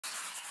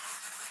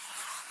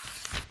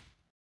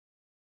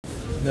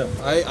No,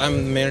 I'm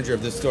the manager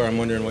of this store. I'm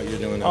wondering what you're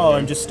doing. Oh,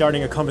 I'm just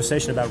starting a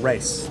conversation about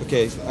race.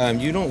 Okay,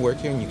 you don't work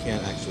here and you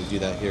can't actually do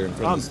that here in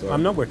front of the store.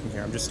 I'm not working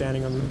here. I'm just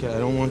standing on the... Okay, I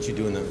don't want you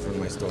doing that in front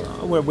of my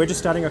store. We're just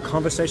starting a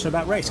conversation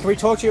about race. Can we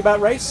talk to you about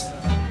race?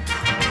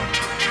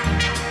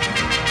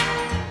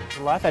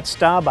 Life at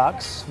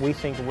Starbucks, we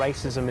think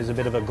racism is a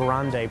bit of a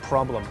grande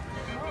problem.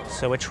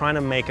 So we're trying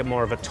to make it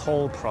more of a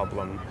tall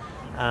problem.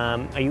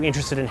 Are you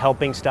interested in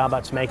helping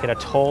Starbucks make it a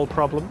tall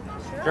problem?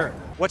 Sure.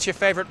 What's your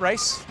favorite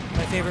race?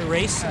 My favorite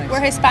race?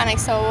 We're Hispanic,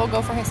 so we'll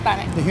go for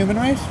Hispanic. The human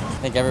race? I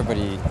think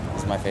everybody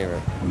is my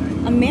favorite.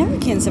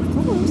 Americans, of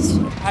course.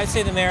 I'd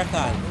say the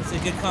marathon. It's a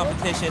good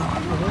competition.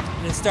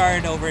 And it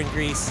started over in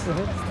Greece. So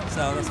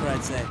that's what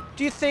I'd say.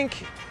 Do you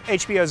think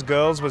HBO's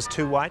Girls was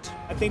too white?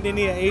 I think they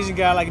need an Asian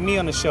guy like me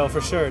on the show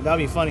for sure.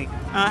 That'd be funny.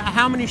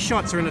 How many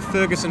shots are in a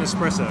Ferguson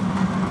espresso?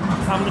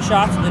 How many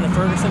shots in a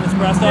Ferguson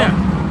espresso?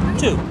 Yeah.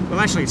 2. Well,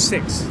 actually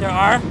 6. There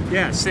are?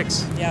 Yeah,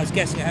 6. Yeah, I was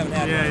guessing. I haven't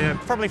had one. Yeah.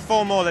 Probably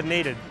 4 more than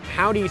needed.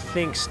 How do you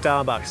think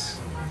Starbucks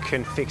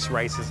can fix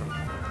racism?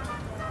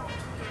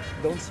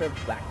 Don't serve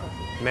black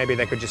coffee. Maybe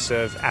they could just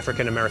serve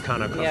African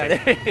Americano coffee.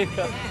 Yeah, there you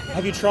go.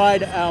 Have you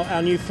tried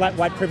our new flat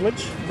white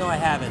privilege? No, I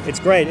haven't. It's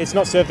great. It's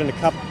not served in a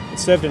cup.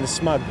 It's served in a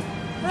smug.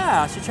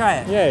 Yeah, I should try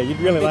it. Yeah, you'd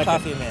really Big like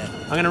coffee it. man.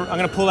 I'm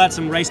gonna pull out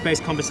some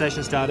race-based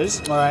conversation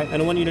starters. All right.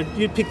 And I want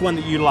you pick one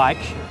that you like.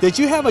 Did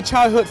you have a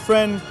childhood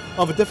friend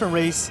of a different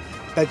race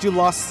that you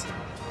lost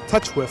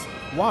touch with?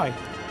 Why?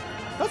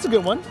 That's a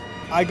good one.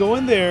 I go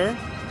in there,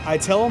 I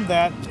tell them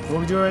that.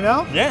 What we doing right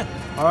now? Yeah.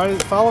 All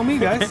right, follow me,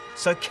 guys.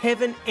 So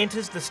Kevin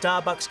enters the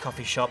Starbucks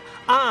coffee shop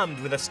armed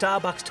with a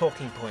Starbucks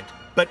talking point.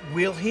 But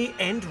will he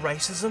end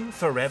racism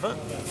forever?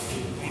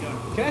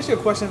 Can I ask you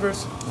a question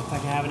first? If I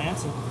can have an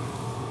answer.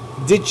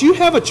 Did you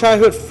have a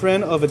childhood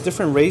friend of a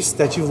different race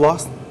that you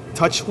lost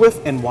touch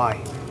with, and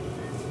why?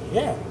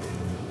 Yeah.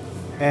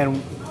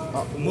 And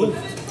Moved.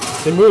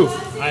 they moved.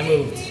 I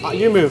moved.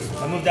 You moved.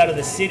 I moved out of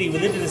the city. We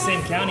lived in the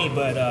same county,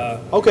 but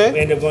Okay. we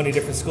ended up going to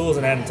different schools,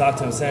 and I haven't talked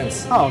to him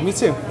since. Oh, me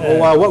too.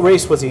 Well, what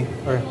race was he?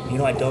 Or You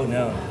know, I don't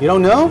know. you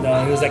don't know?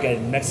 No, he was like a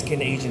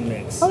Mexican-Asian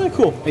mix. Oh, that's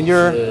cool. And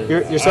you're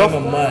yourself?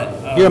 I'm a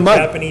mutt. You're a mutt.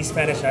 Japanese,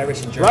 Spanish,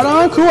 Irish, and German.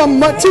 Right on. Cool. I'm a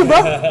mutt too,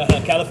 bro.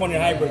 California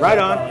hybrid. Right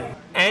on.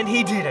 And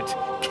he did it.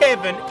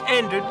 Kevin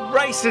ended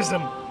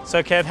racism.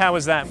 So Kev, how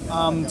was that?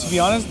 To be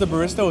honest, the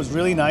barista was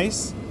really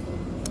nice,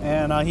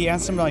 and he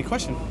answered my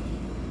question.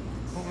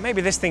 Well,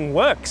 maybe this thing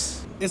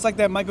works. It's like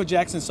that Michael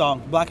Jackson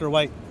song, Black or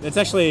White. It's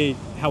actually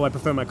how I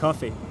prefer my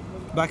coffee.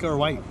 Black or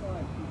white.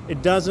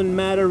 It doesn't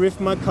matter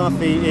if my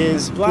coffee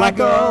is Black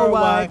or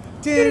white.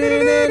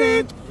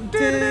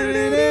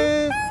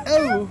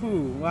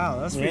 Oh, wow,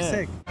 that's pretty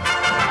sick.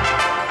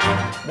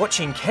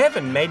 Watching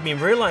Kevin made me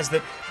realize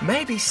that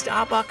maybe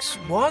Starbucks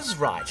was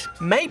right.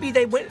 Maybe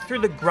they went through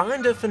the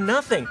grinder for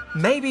nothing.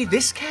 Maybe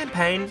this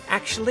campaign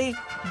actually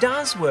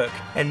does work.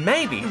 And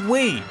maybe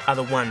we are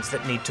the ones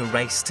that need to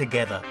race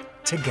together.